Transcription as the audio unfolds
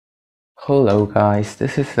Hello guys,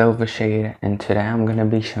 this is Silvershade and today I'm going to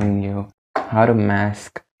be showing you how to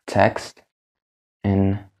mask text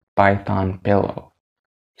in Python Pillow.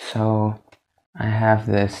 So I have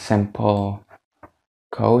this simple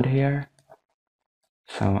code here.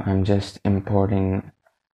 So I'm just importing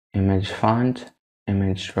image font,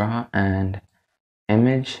 image draw, and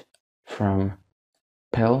image from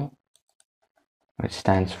PIL, which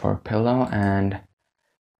stands for pillow, and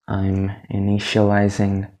I'm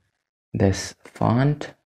initializing this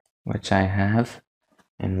font, which I have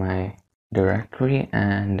in my directory,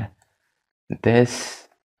 and this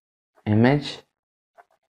image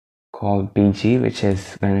called BG, which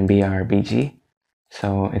is going to be our BG.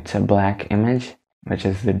 So it's a black image, which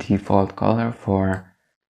is the default color for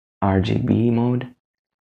RGB mode,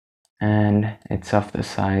 and it's of the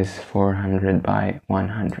size 400 by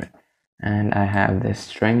 100. And I have this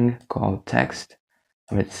string called text,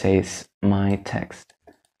 which says my text.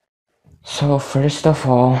 So first of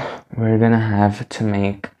all, we're gonna have to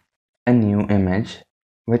make a new image,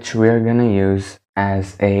 which we're gonna use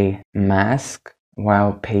as a mask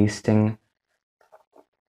while pasting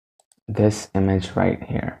this image right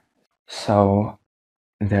here. So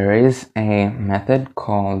there is a method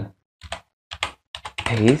called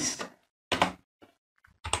paste,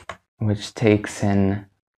 which takes in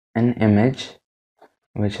an image,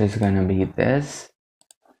 which is gonna be this,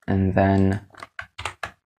 and then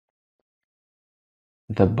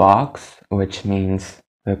the box, which means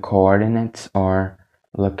the coordinates or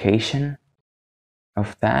location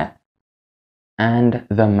of that, and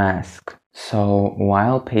the mask. So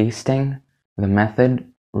while pasting, the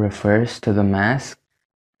method refers to the mask,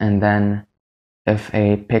 and then if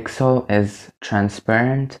a pixel is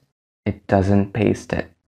transparent, it doesn't paste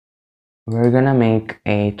it. We're gonna make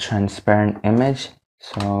a transparent image,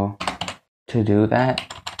 so to do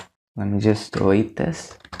that, let me just delete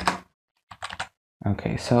this.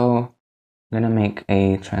 Okay, so I'm gonna make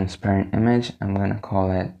a transparent image. I'm gonna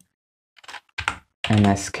call it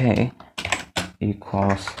msk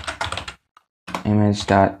equals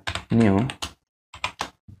image.new,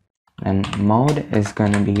 and mode is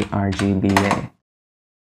gonna be RGBA.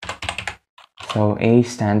 So A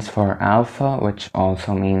stands for alpha, which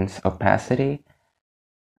also means opacity,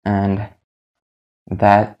 and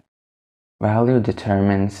that value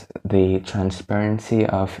determines the transparency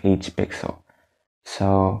of each pixel.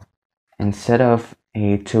 So instead of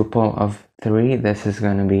a tuple of 3, this is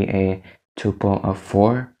going to be a tuple of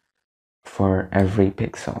 4 for every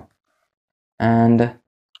pixel. And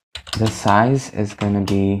the size is going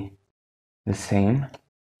to be the same.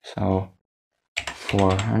 So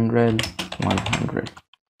 400, 100.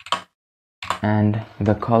 And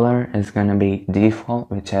the color is going to be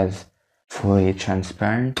default, which is fully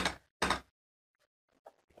transparent.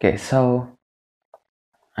 Okay, so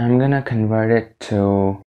I'm going to convert it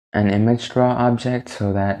to an image draw object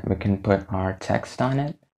so that we can put our text on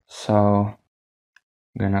it. So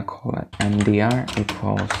I'm gonna call it mdr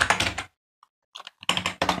equals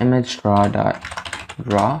image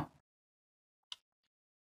draw,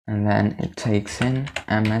 and then it takes in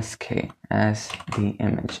msk as the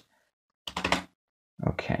image.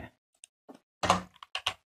 Okay.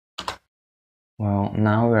 Well,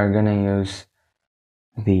 now we're gonna use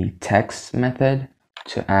the text method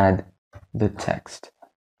to add the text.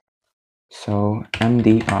 So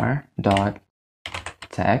mdr dot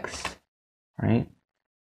text, right?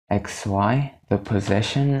 XY, the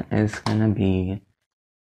position is gonna be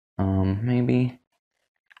maybe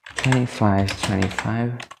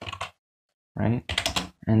 25, right?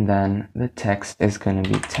 And then the text is gonna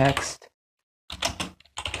be text.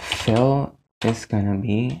 Fill is gonna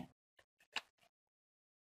be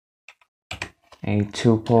a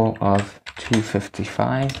tuple of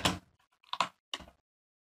 255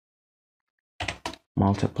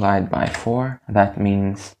 multiplied by 4. That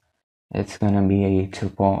means it's gonna be a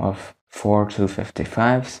tuple of 4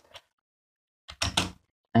 255s.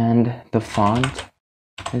 And the font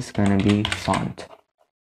is gonna be font.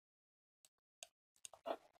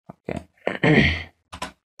 Okay.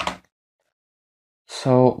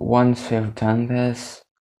 So once we've done this,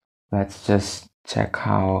 let's just check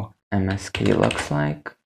how MSK looks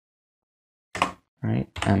like.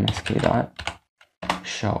 Right, MSK dot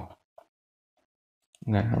show.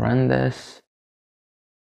 I'm gonna run this,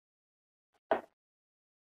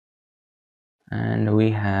 and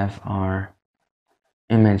we have our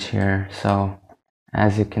image here. So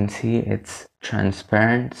as you can see, it's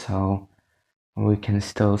transparent, so we can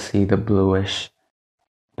still see the bluish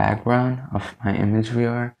background of my image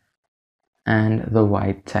viewer and the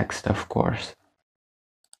white text, of course.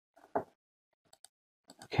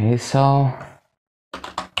 Okay, so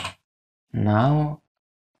Now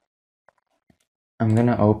I'm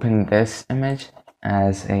gonna open this image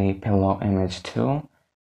as a pillow image too.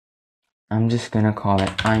 I'm just gonna call it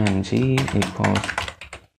img equals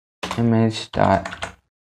image dot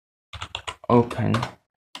open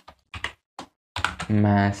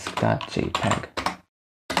mask dot jpeg.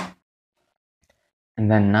 And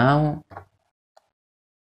then now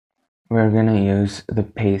we're gonna use the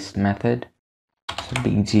paste method. So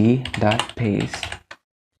bg.paste,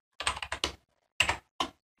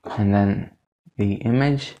 and then the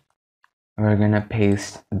image, we're gonna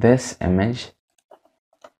paste this image.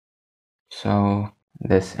 So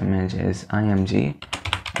this image is img,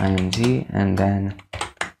 and then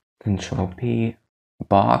Control P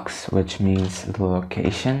box, which means the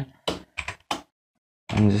location.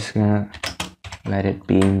 I'm just gonna let it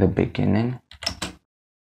be in the beginning.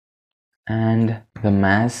 And the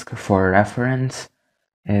mask for reference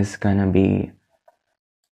is gonna be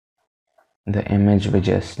the image we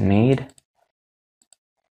just made,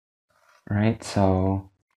 right? So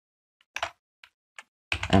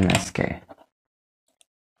MSK.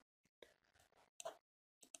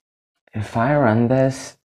 If I run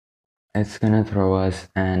this, it's gonna throw us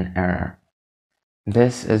an error.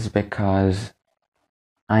 This is because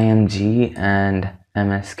IMG and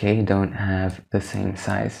MSK don't have the same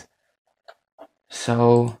size.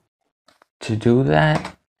 So to do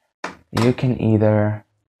that, you can either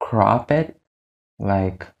crop it,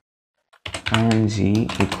 like img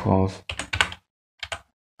equals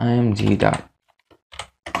img dot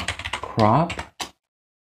crop,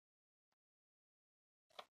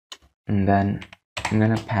 and then I'm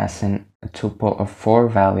gonna pass in a tuple of 4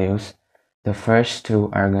 values. The first 2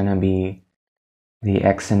 are gonna be the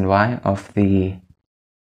x and y of the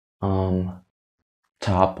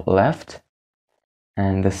top left,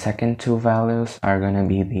 and the second 2 values are gonna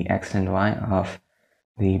be the x and y of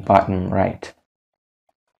the bottom right.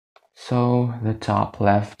 So the top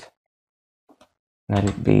left, let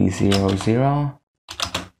it be 0, 0,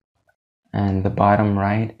 and the bottom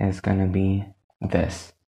right is gonna be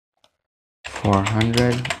this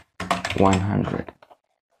 400, 100.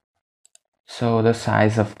 So the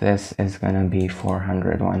size of this is gonna be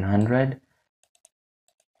 400, 100.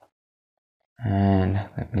 And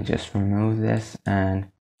let me just remove this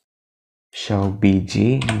and show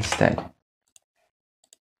BG instead.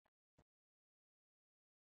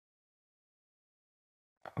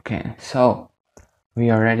 Okay, so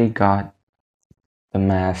we already got the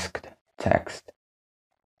masked text.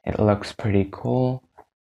 It looks pretty cool.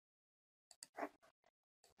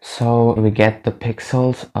 So we get the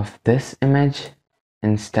pixels of this image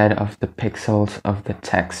instead of the pixels of the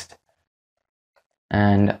text.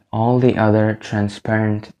 And all the other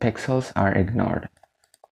transparent pixels are ignored.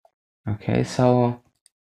 Okay, so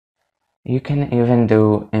you can even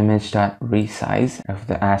do image.resize if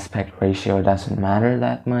the aspect ratio doesn't matter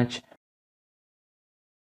that much.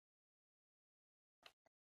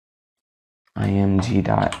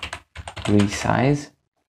 img.resize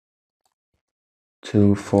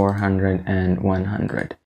to 400 and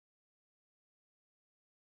 100.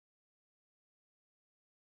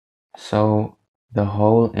 So the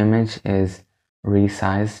whole image is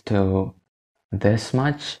resized to this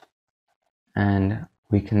much, and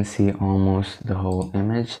we can see almost the whole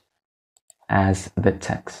image as the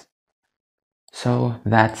text. So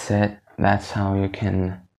that's it. That's how you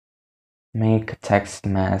can make a text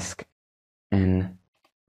mask in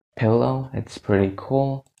Pillow. It's pretty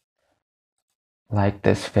cool. Like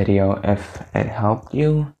this video if it helped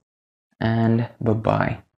you, and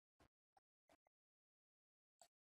bye-bye.